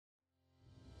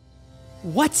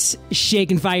What's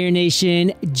shaking, Fire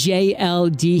Nation?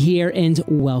 JLD here, and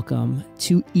welcome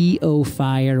to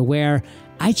EOFire, where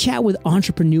I chat with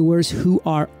entrepreneurs who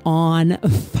are on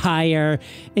fire.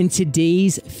 And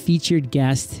today's featured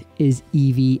guest is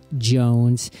Evie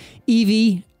Jones.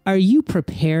 Evie, are you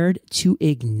prepared to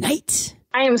ignite?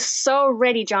 I am so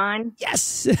ready, John.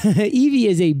 Yes. Evie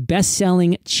is a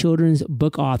best-selling children's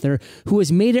book author who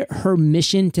has made it her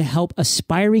mission to help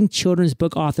aspiring children's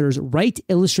book authors write,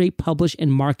 illustrate, publish,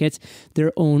 and market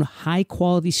their own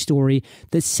high-quality story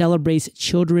that celebrates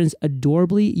children's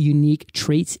adorably unique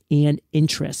traits and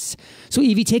interests. So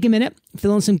Evie, take a minute,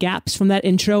 fill in some gaps from that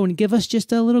intro, and give us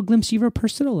just a little glimpse of your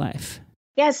personal life.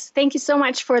 Yes, thank you so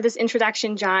much for this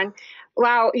introduction, John.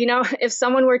 Wow, if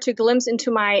someone were to glimpse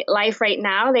into my life right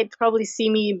now, they'd probably see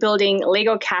me building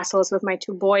Lego castles with my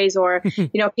two boys, or,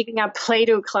 picking up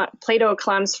Play-Doh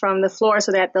clumps from the floor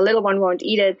so that the little one won't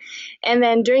eat it. And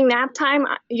then during nap time,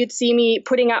 you'd see me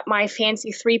putting up my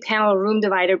fancy 3-panel room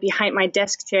divider behind my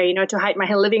desk chair, to hide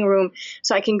my living room,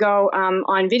 so I can go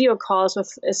on video calls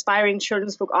with aspiring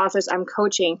children's book authors I'm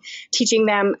coaching, teaching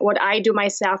them what I do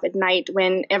myself at night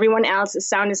when everyone else is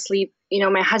sound asleep,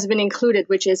 my husband included,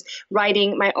 which is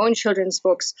writing my own children's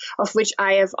books, of which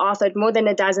I have authored more than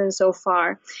a dozen so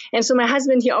far. And so my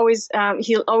husband, he always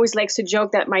likes to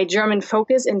joke that my German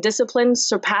focus and discipline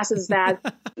surpasses that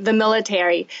the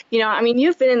military.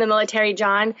 You've been in the military,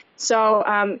 John.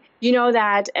 So you know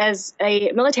that as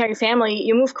a military family,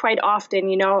 you move quite often,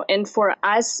 and for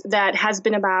us, that has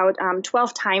been about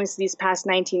 12 times these past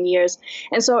 19 years.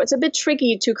 And so it's a bit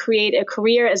tricky to create a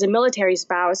career as a military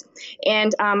spouse.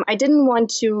 And I didn't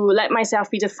want to let myself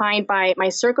be defined by my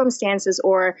circumstances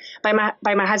or by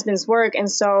my husband's work.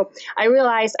 And so I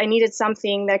realized I needed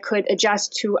something that could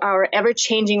adjust to our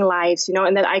ever-changing lives,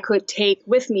 and that I could take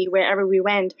with me wherever we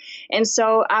went. And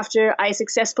so after I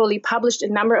successfully published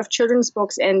a number of children's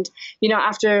books, and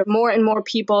after more and more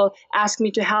people asked me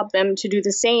to help them to do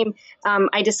the same,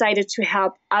 I decided to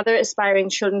help other aspiring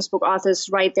children's book authors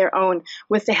write their own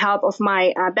with the help of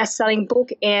my best-selling book,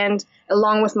 and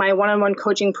along with my one-on-one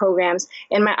coaching programs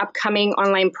and my upcoming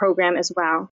online program as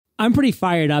well. I'm pretty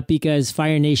fired up because,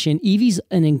 Fire Nation, Evie's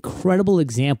an incredible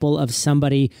example of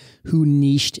somebody who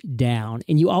niched down.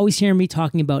 And you always hear me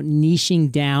talking about niching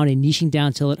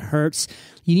down till it hurts.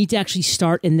 You need to actually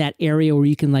start in that area where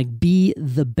you can be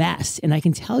the best. And I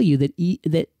can tell you that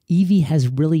that Evie has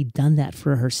really done that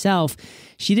for herself.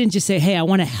 She didn't just say, hey, I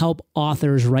want to help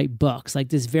authors write books, like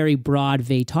this very broad,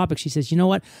 vague topic. She says, you know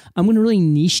what? I'm going to really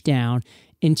niche down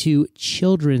into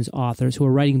children's authors who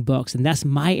are writing books. And that's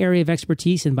my area of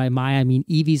expertise. And by my, I mean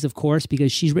Evie's, of course,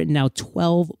 because she's written now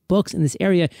 12 books in this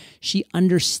area. She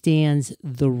understands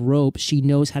the ropes. She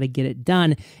knows how to get it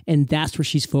done. And that's where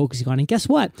she's focusing on. And guess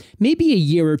what? Maybe a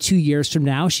year or 2 years from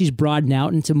now, she's broadened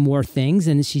out into more things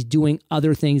and she's doing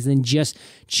other things than just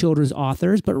children's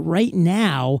authors. But right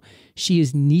now, she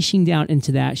is niching down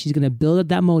into that. She's going to build up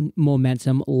that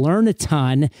momentum, learn a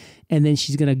ton, and then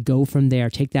she's going to go from there,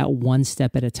 take that one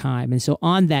step at a time. And so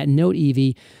on that note,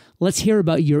 Evie, let's hear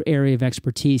about your area of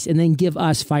expertise, and then give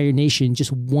us, Fire Nation,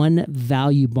 just one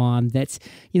value bomb that's,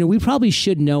 we probably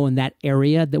should know in that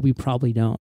area that we probably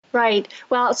don't. Right.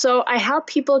 Well, so I help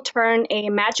people turn a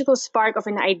magical spark of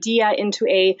an idea into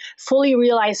a fully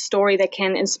realized story that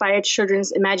can inspire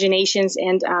children's imaginations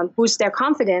and boost their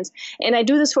confidence. And I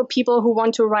do this for people who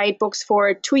want to write books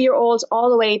for 2-year-olds all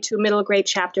the way to middle grade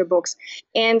chapter books.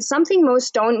 And something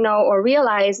most don't know or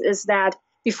realize is that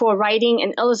before writing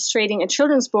and illustrating a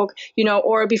children's book,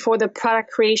 or before the product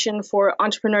creation for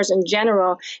entrepreneurs in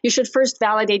general, you should first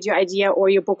validate your idea or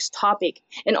your book's topic,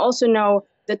 and also know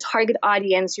the target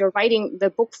audience you're writing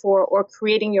the book for or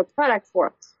creating your product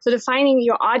for. So defining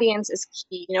your audience is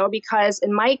key, because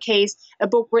in my case, a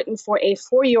book written for a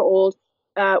 4-year-old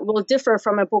will differ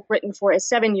from a book written for a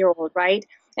 7-year-old, right?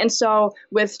 And so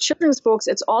with children's books,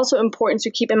 it's also important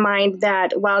to keep in mind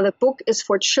that while the book is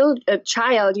for a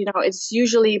child, it's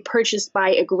usually purchased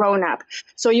by a grown-up.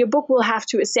 So your book will have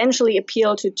to essentially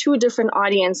appeal to 2 different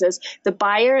audiences, the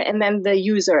buyer and then the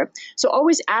user. So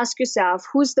always ask yourself,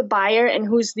 who's the buyer and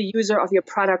who's the user of your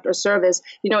product or service?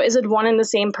 Is it one and the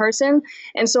same person?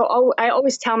 And so I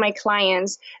always tell my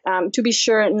clients to be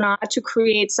sure not to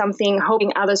create something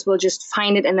hoping others will just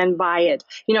find it and then buy it.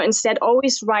 Instead,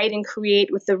 always write and create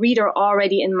with the reader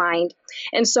already in mind.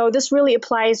 And so this really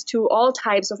applies to all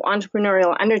types of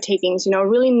entrepreneurial undertakings.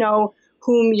 Really know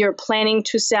whom you're planning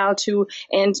to sell to,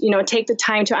 and take the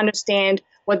time to understand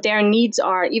what their needs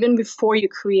are even before you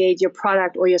create your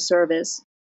product or your service.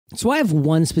 So I have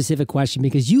one specific question,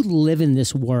 because you live in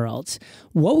this world.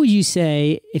 What would you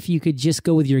say, if you could just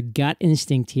go with your gut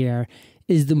instinct here,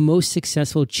 is the most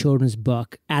successful children's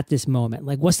book at this moment?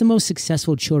 Like, what's the most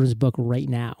successful children's book right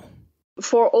now?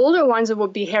 For older ones, it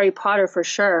would be Harry Potter for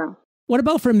sure. What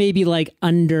about for maybe like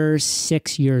under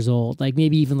 6 years old, like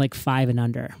maybe even like 5 and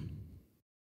under?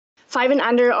 5 and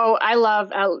under, oh, I love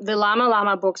the Llama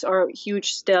Llama books are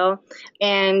huge still.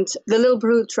 And the Little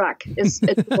Blue Truck is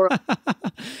adorable.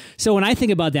 So when I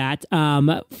think about that,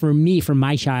 for me, from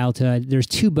my childhood, there's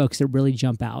 2 books that really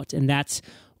jump out. And that's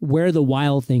Where the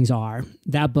Wild Things Are.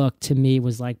 That book to me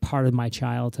was like part of my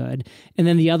childhood. And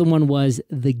then the other one was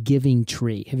The Giving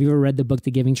Tree. Have you ever read the book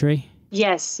The Giving Tree?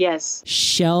 Yes.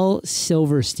 Shel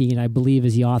Silverstein, I believe,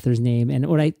 is the author's name. And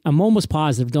I'm almost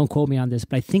positive, don't quote me on this,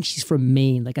 but I think she's from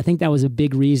Maine. Like, I think that was a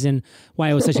big reason why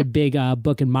it was such a big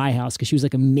book in my house, because she was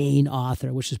like a Maine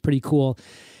author, which is pretty cool.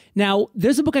 Now,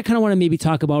 there's a book I kind of want to maybe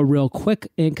talk about real quick,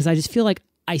 because I just feel like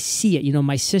I see it. You know,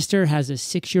 my sister has a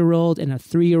 6-year-old and a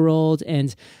 3-year-old,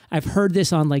 and I've heard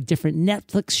this on like different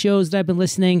Netflix shows that I've been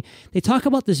listening. They talk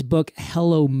about this book,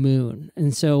 Hello Moon.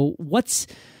 And so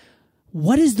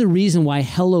what is the reason why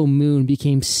Hello Moon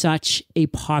became such a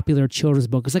popular children's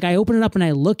book? It's like I open it up and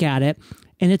I look at it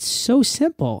and it's so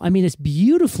simple. I mean, it's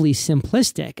beautifully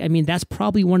simplistic. I mean, that's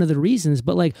probably one of the reasons,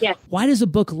 but like, Why does a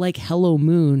book like Hello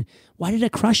Moon, why did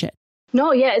it crush it?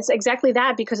 No, yeah, it's exactly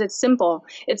that, because it's simple.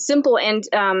 It's simple, and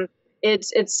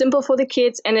it's simple for the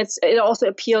kids, and it also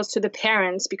appeals to the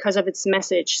parents because of its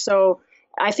message. So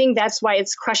I think that's why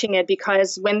it's crushing it,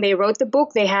 because when they wrote the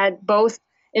book, they had both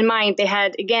in mind. They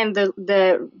had, again,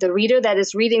 the reader that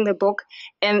is reading the book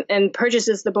and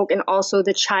purchases the book, and also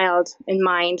the child in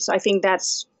mind. So I think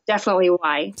that's definitely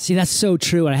why. See, that's so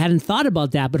true. I hadn't thought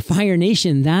about that, but Fire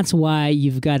Nation, that's why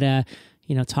you've got to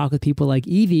talk with people like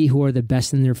Evie, who are the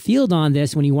best in their field on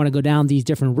this when you want to go down these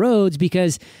different roads,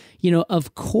 because,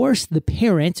 of course, the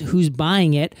parent who's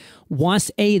buying it wants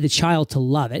the child to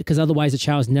love it, because otherwise the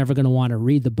child's never going to want to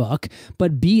read the book.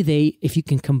 But B, if you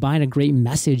can combine a great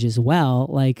message as well,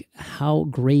 like how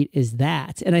great is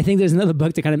that? And I think there's another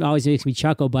book that kind of always makes me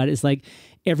chuckle, but it's like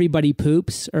Everybody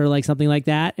Poops, or like something like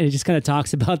that. And it just kind of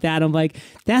talks about that. I'm like,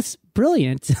 that's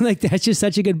brilliant. Like, that's just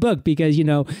such a good book, because,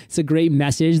 it's a great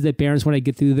message that parents want to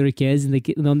get through to their kids, and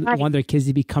they want their kids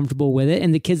to be comfortable with it.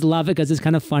 And the kids love it because it's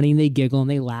kind of funny, and they giggle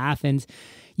and they laugh. And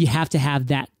you have to have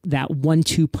that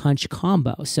 1-2 punch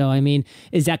combo. So, I mean,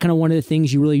 is that kind of one of the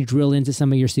things you really drill into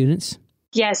some of your students?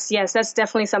 Yes, that's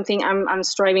definitely something I'm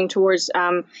striving towards,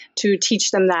 to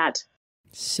teach them that.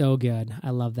 So good.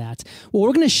 I love that. Well,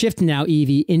 we're going to shift now,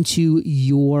 Evie, into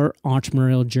your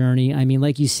entrepreneurial journey. I mean,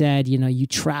 like you said, you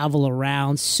travel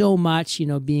around so much,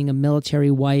 being a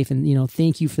military wife. And,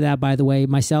 thank you for that, by the way.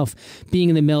 Myself, being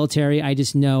in the military, I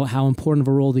just know how important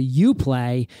of a role that you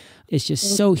play. It's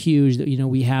just so huge that,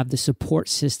 we have the support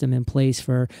system in place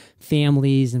for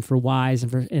families and for wives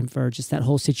and for just that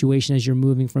whole situation as you're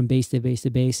moving from base to base to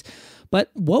base.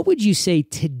 But what would you say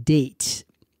to date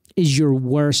is your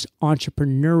worst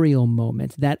entrepreneurial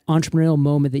moment, that entrepreneurial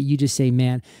moment that you just say,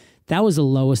 man, that was the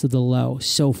lowest of the low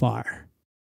so far?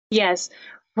 Yes.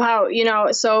 Wow.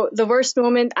 So the worst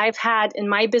moment I've had in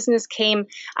my business came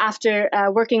after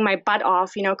working my butt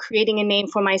off, creating a name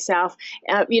for myself.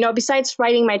 Besides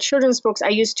writing my children's books, I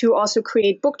used to also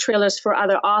create book trailers for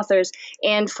other authors.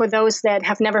 And for those that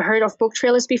have never heard of book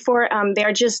trailers before,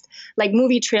 they're just like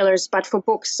movie trailers, but for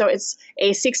books. So it's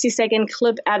a 60-second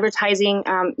clip advertising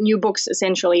new books,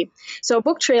 essentially. So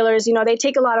book trailers, they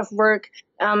take a lot of work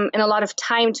and a lot of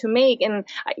time to make. And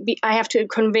I have to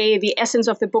convey the essence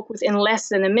of the book within less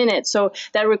than a minute. So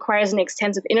that requires an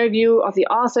extensive interview of the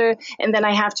author. And then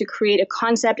I have to create a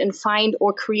concept and find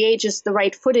or create just the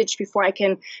right footage before I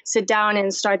can sit down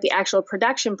and start the actual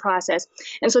production process.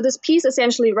 And so this piece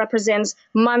essentially represents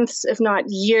months, if not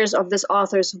years, of this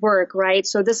author's work, right?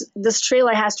 So this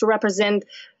trailer has to represent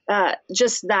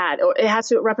just that, or it has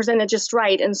to represent it just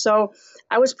right. And so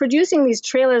I was producing these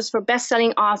trailers for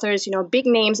best-selling authors, big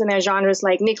names in their genres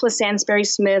like Nicholas Sansbury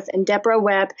Smith and Deborah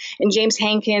Webb and James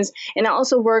Hankins. And I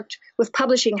also worked with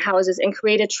publishing houses and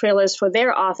created trailers for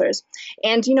their authors.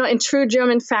 And, in true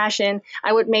German fashion,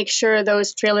 I would make sure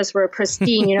those trailers were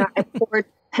pristine.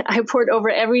 I poured over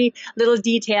every little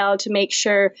detail to make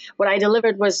sure what I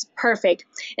delivered was perfect.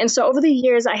 And so over the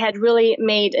years, I had really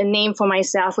made a name for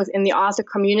myself within the author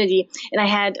community. And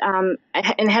had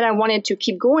I wanted to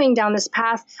keep going down this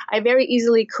path, I very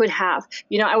easily could have.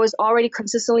 I was already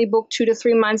consistently booked 2 to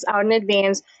 3 months out in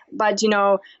advance. But,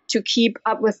 to keep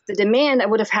up with the demand, I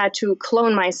would have had to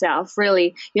clone myself,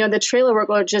 really. The trailer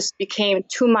workload just became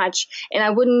too much. And I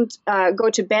wouldn't go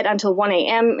to bed until 1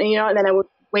 a.m., and then I would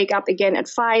wake up again at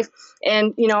 5.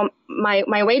 And,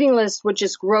 my waiting list would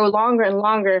just grow longer and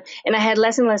longer. And I had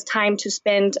less and less time to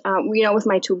spend, with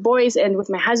my 2 boys and with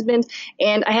my husband.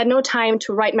 And I had no time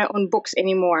to write my own books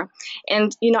anymore.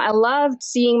 And, I loved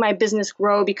seeing my business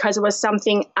grow because it was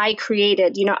something I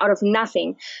created, out of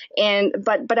nothing.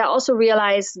 But I also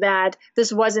realized that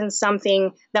this wasn't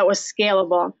something that was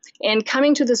scalable. And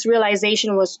coming to this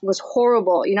realization was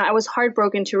horrible. I was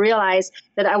heartbroken to realize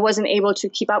that I wasn't able to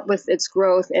keep up with its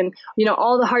growth. And,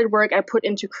 all the hard work I put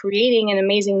into creating an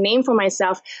amazing name for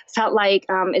myself felt like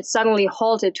it suddenly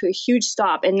halted to a huge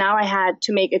stop. And now I had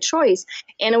to make a choice.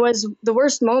 And it was the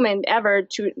worst moment ever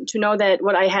to know that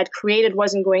what I had created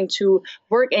wasn't going to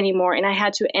work anymore. And I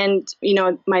had to end,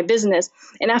 my business.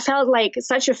 And I felt like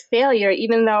such a failure,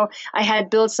 even though I had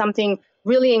built something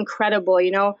really incredible,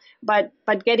 but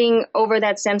getting over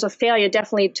that sense of failure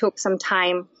definitely took some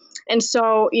time. And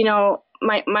so,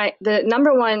 the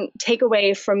number one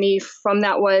takeaway for me from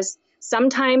that was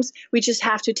sometimes we just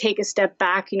have to take a step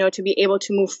back, to be able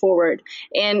to move forward.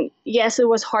 And yes, it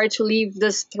was hard to leave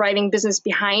this thriving business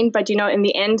behind, but, in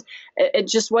the end, it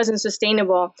just wasn't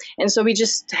sustainable. And so we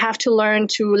just have to learn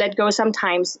to let go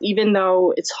sometimes, even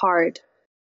though it's hard.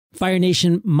 Fire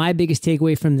Nation, my biggest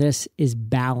takeaway from this is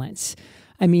balance.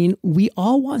 I mean, we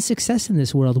all want success in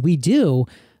this world. We do.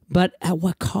 But at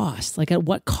what cost? Like, at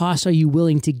what cost are you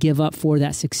willing to give up for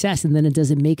that success? And then it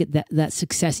doesn't make it that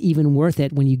success even worth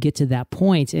it when you get to that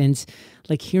point. And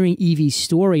like hearing Evie's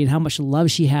story and how much love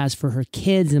she has for her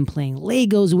kids and playing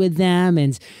Legos with them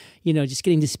and, just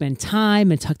getting to spend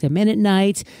time and tuck them in at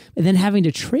night, and then having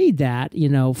to trade that,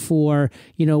 for,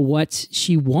 what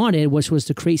she wanted, which was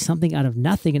to create something out of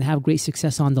nothing and have great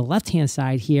success on the left-hand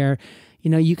side here.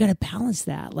 You got to balance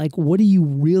that. Like, what do you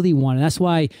really want? And that's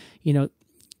why,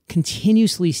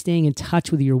 continuously staying in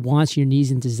touch with your wants, your needs,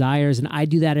 and desires. And I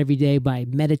do that every day by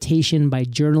meditation, by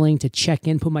journaling, to check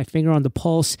in, put my finger on the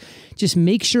pulse. Just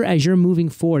make sure as you're moving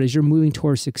forward, as you're moving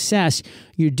towards success,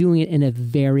 you're doing it in a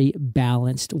very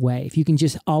balanced way. If you can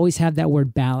just always have that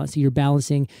word balance, you're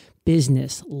balancing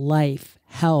business, life,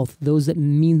 health, those that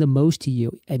mean the most to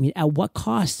you. I mean, at what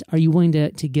cost are you willing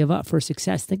to give up for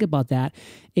success? Think about that.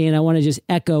 And I want to just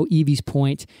echo Evie's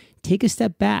point. Take a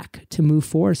step back to move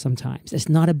forward sometimes. It's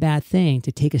not a bad thing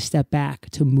to take a step back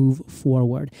to move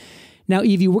forward. Now,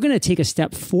 Evie, we're going to take a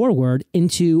step forward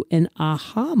into an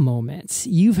aha moment.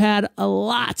 You've had a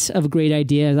lot of great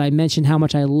ideas. I mentioned how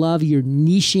much I love your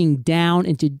niching down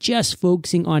into just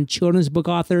focusing on children's book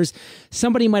authors.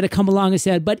 Somebody might have come along and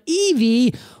said, but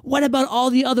Evie, what about all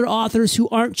the other authors who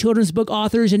aren't children's book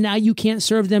authors and now you can't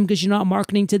serve them because you're not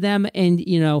marketing to them? And,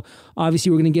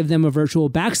 obviously we're going to give them a virtual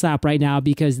backslap right now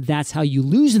because that's how you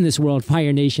lose in this world,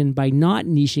 Fire Nation, by not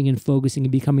niching and focusing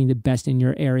and becoming the best in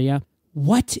your area.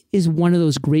 What is one of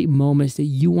those great moments that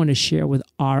you want to share with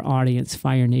our audience,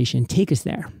 Fire Nation? Take us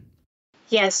there.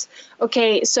 Yes.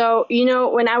 Okay. So,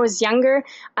 when I was younger,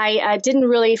 I didn't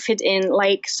really fit in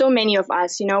like so many of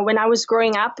us. When I was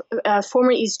growing up,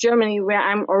 former East Germany, where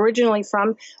I'm originally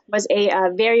from, was a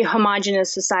very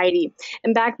homogenous society.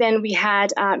 And back then we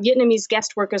had Vietnamese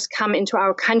guest workers come into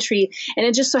our country. And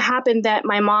it just so happened that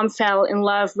my mom fell in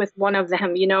love with one of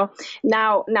them,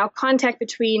 Now contact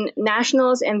between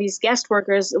nationals and these guest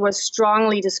workers was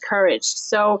strongly discouraged.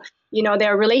 So,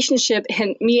 their relationship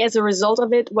and me as a result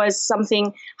of it was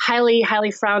something highly,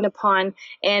 highly frowned upon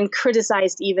and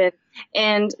criticized even.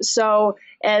 And so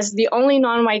as the only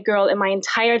non-white girl in my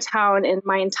entire town and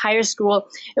my entire school,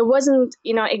 it wasn't,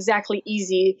 exactly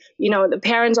easy. The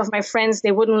parents of my friends,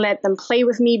 they wouldn't let them play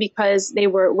with me because they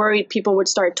were worried people would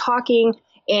start talking.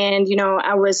 And,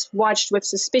 I was watched with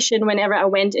suspicion whenever I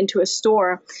went into a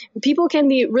store. People can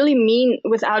be really mean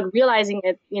without realizing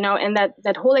it, and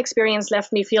that whole experience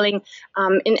left me feeling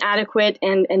inadequate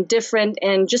and different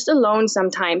and just alone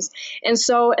sometimes. And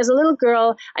so as a little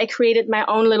girl, I created my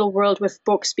own little world with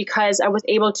books because I was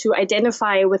able to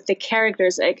identify with the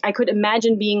characters. I could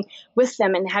imagine being with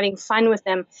them and having fun with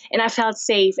them. And I felt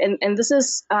safe. And this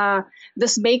is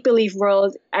this make-believe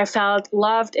world. I felt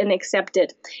loved and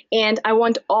accepted. And I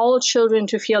want all children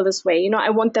to feel this way. I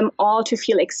want them all to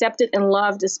feel accepted and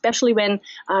loved, especially when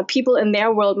people in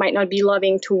their world might not be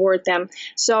loving toward them.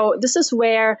 So this is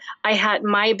where I had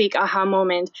my big aha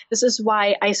moment. This is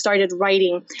why I started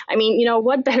writing. I mean,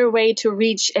 what better way to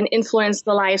reach and influence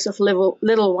the lives of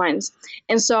little ones?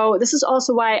 And so this is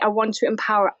also why I want to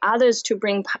empower others to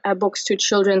bring books to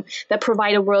children that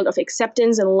provide a world of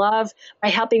acceptance and love by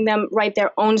helping them write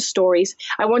their own stories.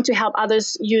 I want to help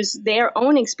others use their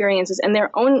own experiences and their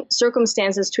their own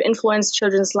circumstances to influence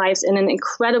children's lives in an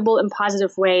incredible and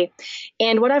positive way.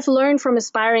 And what I've learned from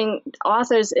aspiring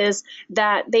authors is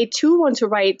that they too want to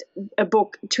write a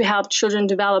book to help children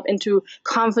develop into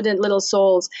confident little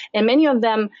souls. And many of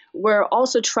them were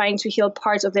also trying to heal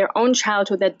parts of their own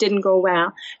childhood that didn't go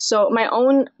well. So my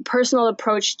own personal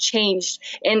approach changed.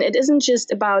 And it isn't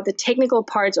just about the technical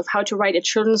parts of how to write a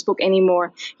children's book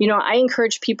anymore. I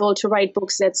encourage people to write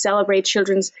books that celebrate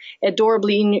children's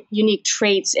adorably unique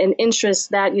traits and interests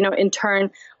that, in turn,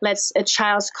 lets a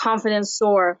child's confidence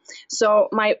soar. So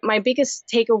my biggest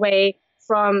takeaway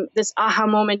from this aha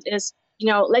moment is,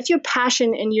 let your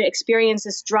passion and your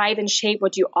experiences drive and shape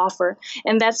what you offer.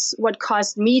 And that's what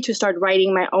caused me to start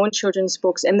writing my own children's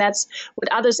books. And that's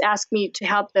what others ask me to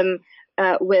help them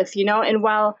with, And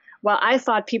while I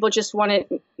thought people just wanted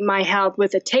my help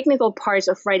with the technical parts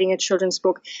of writing a children's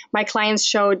book, my clients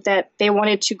showed that they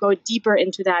wanted to go deeper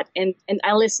into that. And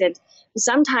I listened.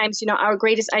 Sometimes, our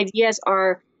greatest ideas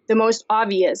are the most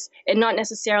obvious and not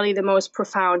necessarily the most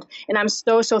profound. And I'm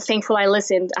so thankful I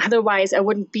listened. Otherwise, I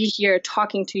wouldn't be here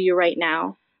talking to you right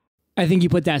now. I think you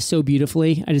put that so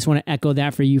beautifully. I just want to echo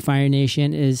that for you, Fire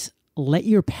Nation, is let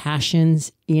your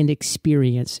passions and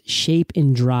experience shape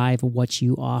and drive what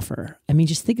you offer. I mean,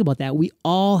 just think about that. We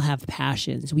all have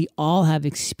passions. We all have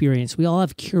experience. We all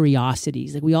have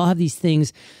curiosities. We all have these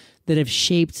things that have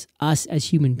shaped us as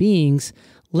human beings.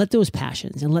 Let those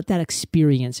passions and let that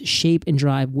experience shape and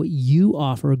drive what you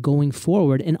offer going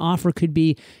forward. And offer could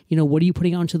be, what are you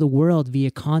putting out into the world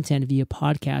via content, via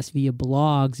podcasts, via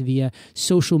blogs, via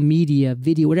social media,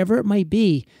 video, whatever it might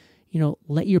be.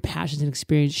 Let your passions and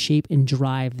experience shape and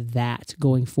drive that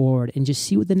going forward and just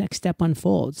see what the next step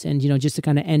unfolds. And, just to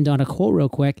kind of end on a quote real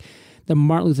quick, the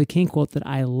Martin Luther King quote that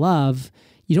I love,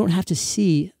 you don't have to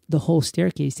see the whole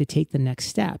staircase to take the next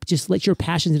step. Just let your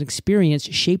passions and experience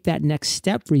shape that next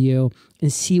step for you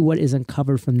and see what is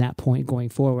uncovered from that point going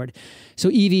forward. So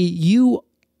Evie, you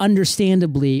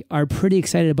understandably are pretty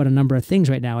excited about a number of things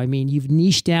right now. I mean, you've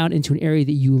niched down into an area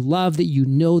that you love, that you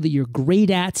know that you're great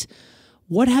at.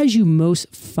 What has you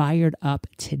most fired up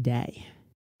today?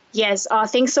 Yes,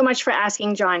 thanks so much for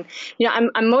asking, John.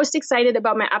 I'm most excited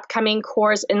about my upcoming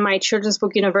course in my Children's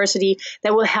Book University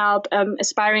that will help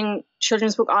aspiring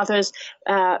children's book authors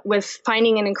with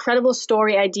finding an incredible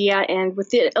story idea and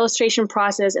with the illustration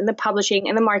process and the publishing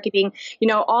and the marketing,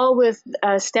 all with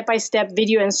step-by-step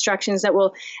video instructions that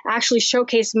will actually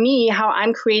showcase me how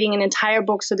I'm creating an entire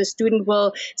book so the student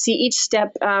will see each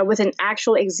step with an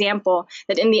actual example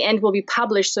that in the end will be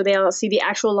published so they'll see the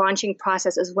actual launching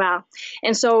process as well.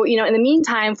 And so, in the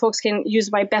meantime, folks can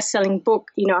use my best-selling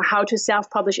book, How to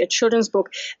Self-Publish a Children's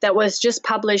Book that was just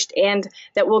published and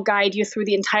that will guide you through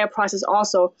the entire process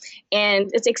also. And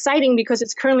it's exciting because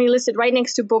it's currently listed right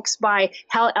next to books by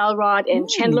Hal Elrod and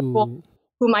Chandler Wolf,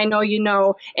 whom I know you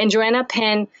know, and Joanna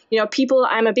Penn, people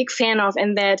I'm a big fan of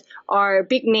and that are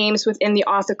big names within the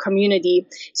author community.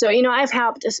 So, I've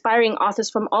helped aspiring authors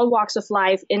from all walks of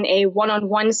life in a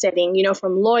one-on-one setting,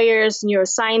 from lawyers,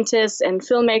 neuroscientists, and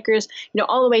filmmakers,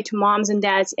 all the way to moms and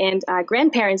dads and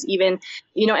grandparents even,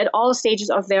 at all stages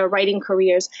of their writing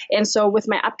careers. And so with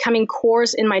my upcoming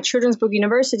course in my Children's Book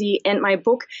University and my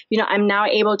book, I'm now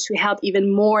able to help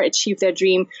even more achieve their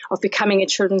dream of becoming a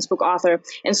children's book author.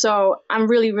 And so I'm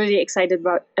really, really excited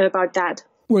about that.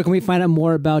 Where can we find out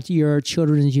more about your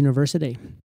children's university?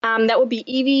 That would be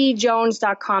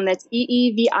eviejones.com. That's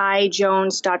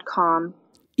EEVIJones.com.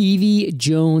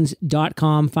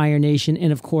 eviejones.com, Fire Nation.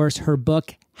 And of course, her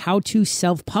book, How to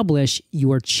Self-Publish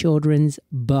Your Children's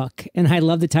Book. And I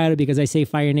love the title because I say,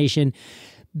 Fire Nation,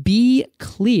 be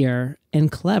clear and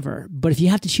clever. But if you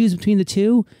have to choose between the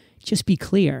two, just be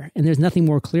clear. And there's nothing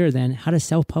more clear than how to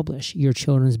self-publish your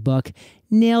children's book.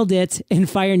 Nailed it. And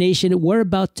Fire Nation, we're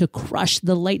about to crush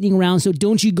the lightning round, so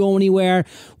don't you go anywhere.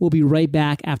 We'll be right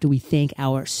back after we thank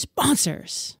our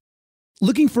sponsors.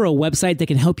 Looking for a website that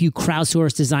can help you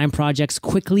crowdsource design projects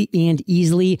quickly and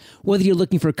easily? Whether you're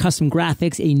looking for custom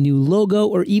graphics, a new logo,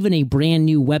 or even a brand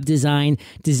new web design,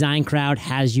 Design Crowd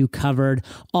has you covered.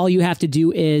 All you have to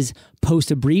do is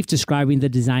post a brief describing the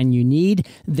design you need.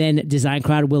 Then Design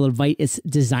Crowd will invite its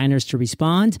designers to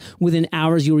respond. Within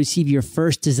hours, you'll receive your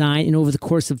first design. And over the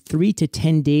course of 3 to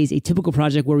 10 days, a typical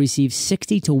project will receive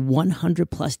 60 to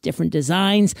 100 plus different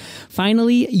designs.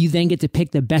 Finally, you then get to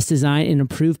pick the best design and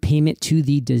approve payment to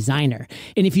the designer.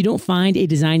 And if you don't find a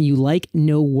design you like,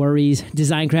 no worries.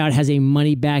 Design Crowd has a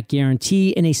money-back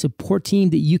guarantee and a support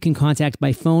team that you can contact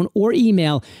by phone or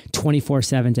email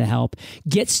 24/7 to help.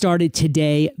 Get started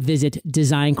today. Visit visit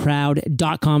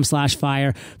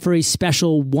designcrowd.com/fire for a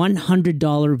special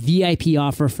 $100 VIP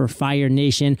offer for Fire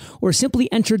Nation, or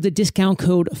simply enter the discount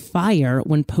code FIRE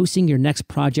when posting your next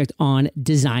project on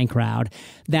Design Crowd.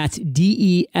 That's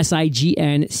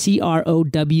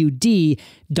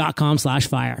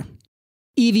DESIGNCROWD.com/fire.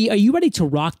 Evie, are you ready to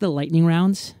rock the lightning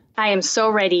rounds? I am so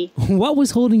ready. What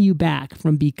was holding you back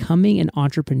from becoming an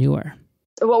entrepreneur?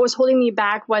 What was holding me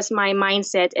back was my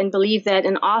mindset and belief that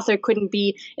an author couldn't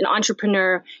be an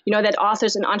entrepreneur. You know, that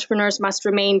authors and entrepreneurs must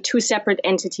remain two separate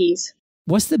entities.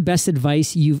 What's the best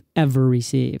advice you've ever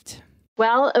received?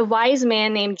 Well, a wise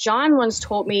man named John once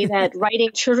told me that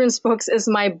writing children's books is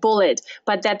my bullet,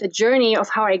 but that the journey of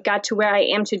how I got to where I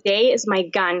am today is my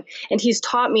gun. And he's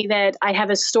taught me that I have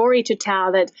a story to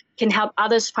tell that can help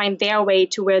others find their way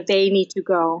to where they need to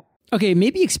go. Okay,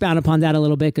 maybe expound upon that a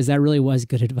little bit, because that really was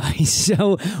good advice.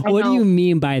 So what do you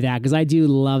mean by that? Because I do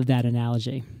love that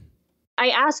analogy. I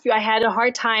asked you, I had a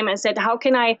hard time. I said, how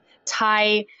can I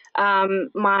tie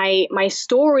my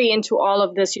story into all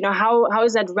of this? You know, how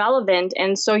is that relevant?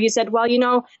 And so he said, well, you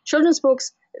know, children's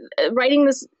books, writing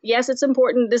this, yes, it's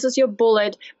important. This is your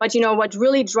bullet. But, you know, what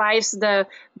really drives the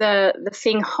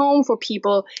thing home for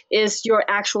people is your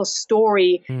actual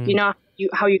story, you know,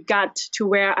 how you got to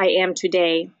where I am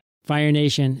today. Fire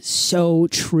Nation, so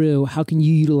true. How can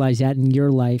you utilize that in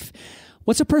your life?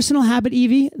 What's a personal habit,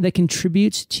 Evie, that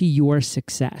contributes to your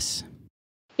success?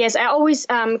 Yes, I always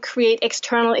create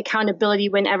external accountability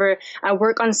whenever I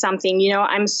work on something. You know,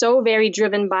 I'm so very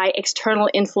driven by external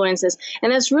influences.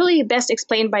 And that's really best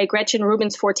explained by Gretchen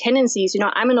Rubin's 4 tendencies. You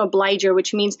know, I'm an obliger,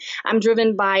 which means I'm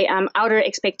driven by outer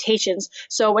expectations.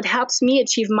 So what helps me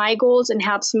achieve my goals and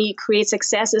helps me create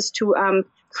success is to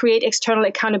create external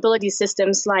accountability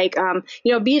systems, like,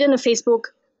 you know, be it a Facebook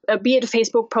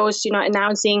post, you know,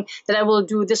 announcing that I will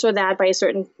do this or that by a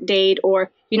certain date,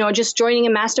 or, you know, just joining a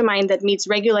mastermind that meets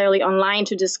regularly online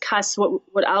to discuss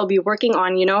what I'll be working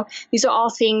on. You know, these are all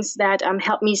things that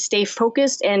help me stay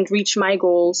focused and reach my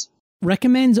goals.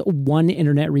 Recommend one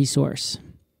internet resource.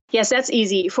 Yes, that's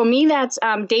easy. For me, that's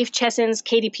Dave Chessin's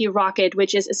KDP Rocket,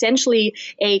 which is essentially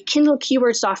a Kindle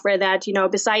keyword software that, you know,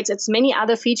 besides its many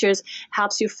other features,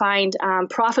 helps you find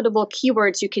profitable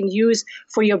keywords you can use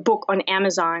for your book on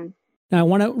Amazon. Now, I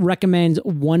want to recommend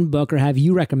one book, or have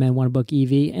you recommend one book,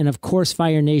 Evie, and of course,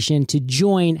 Fire Nation, to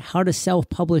join How to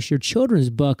Self-Publish Your Children's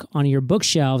Book on your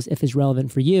bookshelves if it's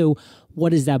relevant for you.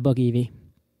 What is that book, Evie?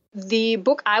 The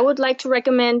book I would like to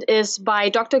recommend is by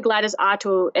Dr. Gladys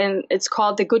Otto, and it's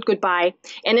called The Good Goodbye.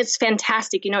 And it's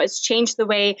fantastic. You know, it's changed the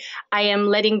way I am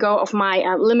letting go of my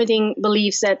limiting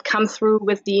beliefs that come through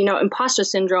with the, you know, imposter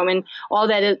syndrome and all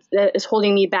that is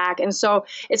holding me back. And so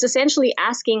it's essentially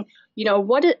asking, you know,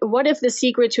 what if the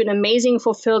secret to an amazing,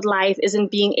 fulfilled life isn't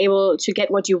being able to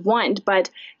get what you want, but,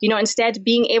 you know, instead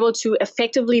being able to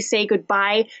effectively say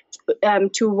goodbye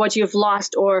to what you've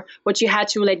lost or what you had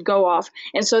to let go of.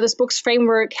 And so this book's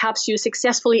framework helps you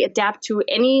successfully adapt to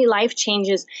any life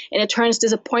changes, and it turns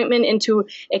disappointment into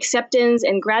acceptance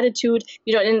and gratitude.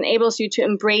 You know, it enables you to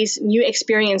embrace new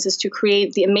experiences to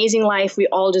create the amazing life we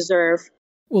all deserve.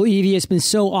 Well, Evie, it's been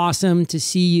so awesome to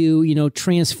see you, you know,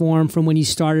 transform from when you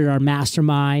started our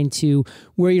mastermind to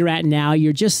where you're at now.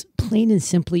 You're just plain and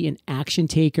simply an action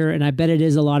taker. And I bet it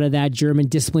is a lot of that German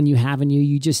discipline you have in you.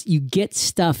 You get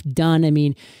stuff done. I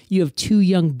mean, you have 2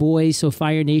 young boys. So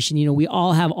Fire Nation, you know, we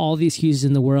all have all the excuses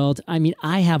in the world. I mean,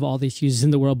 I have all the excuses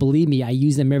in the world. Believe me, I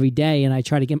use them every day, and I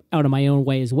try to get out of my own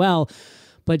way as well.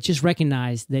 But just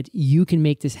recognize that you can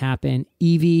make this happen.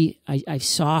 Evie, I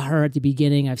saw her at the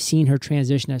beginning. I've seen her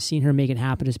transition. I've seen her make it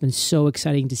happen. It's been so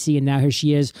exciting to see. And now here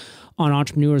she is on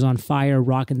Entrepreneurs on Fire,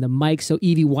 rocking the mic. So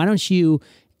Evie, why don't you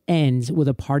end with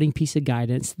a parting piece of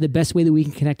guidance, the best way that we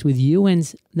can connect with you,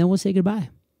 and then we'll say goodbye.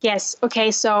 Yes. Okay.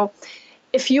 So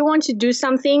if you want to do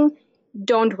something,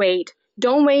 don't wait.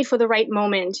 Don't wait for the right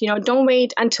moment. You know, don't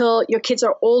wait until your kids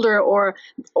are older or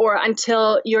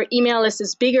until your email list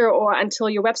is bigger or until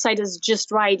your website is just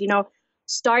right. You know,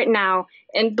 start now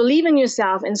and believe in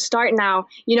yourself and start now.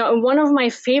 You know, and one of my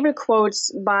favorite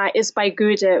quotes is by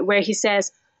Goethe, where he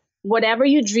says, "Whatever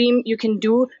you dream you can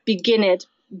do, begin it.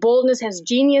 Boldness has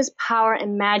genius, power,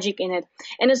 and magic in it."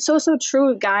 And it's so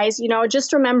true, guys. You know,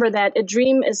 just remember that a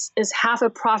dream is half a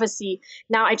prophecy.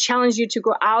 Now I challenge you to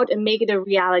go out and make it a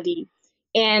reality.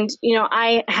 And, you know,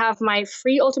 I have my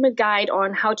free ultimate guide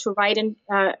on how to write an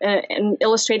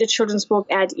illustrated children's book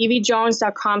at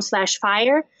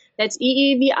eviejones.com/fire. That's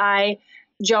EEVI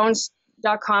Jones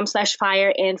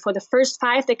EOFire. And for the first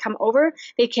 5 that come over,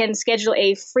 they can schedule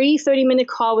a free 30-minute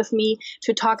call with me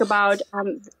to talk about,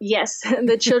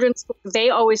 the children's book they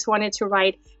always wanted to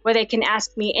write, where they can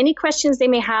ask me any questions they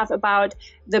may have about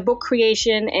the book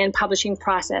creation and publishing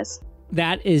process.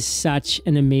 That is such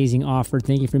an amazing offer.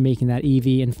 Thank you for making that,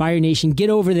 Evie. And Fire Nation, get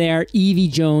over there,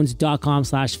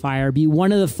 eviejones.com/fire. Be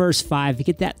one of the first 5 to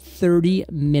get that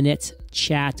 30-minute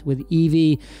chat with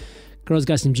Evie. Girl's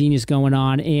got some genius going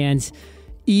on. And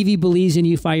Evie believes in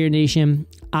you, Fire Nation.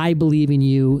 I believe in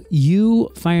you.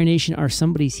 You, Fire Nation, are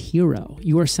somebody's hero.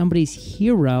 You are somebody's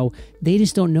hero. They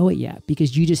just don't know it yet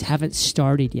because you just haven't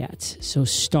started yet. So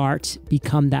start,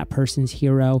 become that person's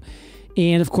hero.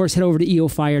 And of course, head over to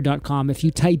EOFire.com. If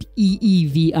you type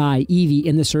EEVI, Evie,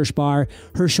 in the search bar,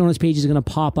 her show notes page is going to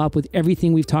pop up with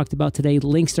everything we've talked about today.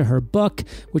 Links to her book,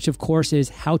 which of course is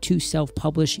How to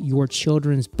Self-Publish Your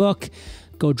Children's Book.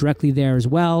 Go directly there as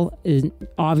well. And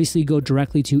obviously, go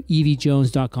directly to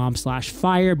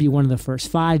eviejones.com/fire. Be one of the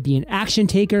first 5. Be an action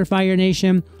taker, Fire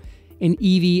Nation. And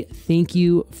Evie, thank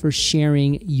you for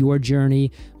sharing your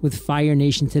journey with Fire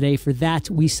Nation today. For that,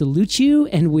 we salute you,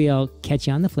 and we'll catch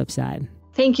you on the flip side.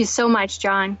 Thank you so much,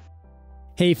 John.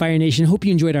 Hey, Fire Nation. Hope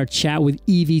you enjoyed our chat with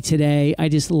Evie today. I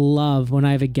just love when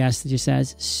I have a guest that just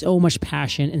has so much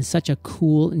passion and such a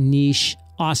cool niche.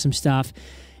 Awesome stuff.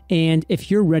 And if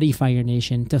you're ready, Fire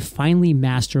Nation, to finally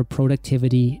master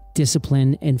productivity,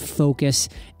 discipline, and focus,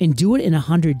 and do it in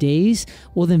 100 days,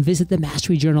 well, then visit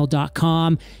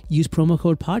themasteryjournal.com. Use promo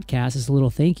code podcast as a little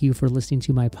thank you for listening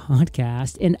to my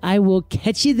podcast. And I will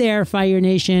catch you there, Fire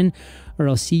Nation, or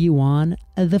I'll see you on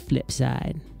the flip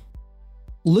side.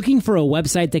 Looking for a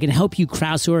website that can help you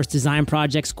crowdsource design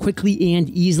projects quickly and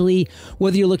easily?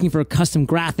 Whether you're looking for custom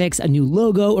graphics, a new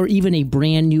logo, or even a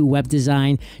brand new web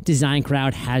design, Design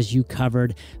Crowd has you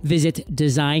covered. Visit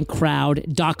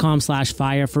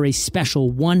designcrowd.com/fire for a special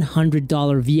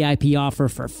 $100 VIP offer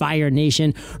for Fire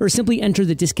Nation, or simply enter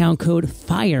the discount code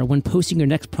FIRE when posting your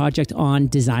next project on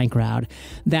Design Crowd.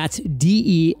 That's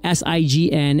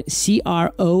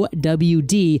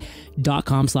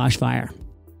DESIGNCROWD.com/fire.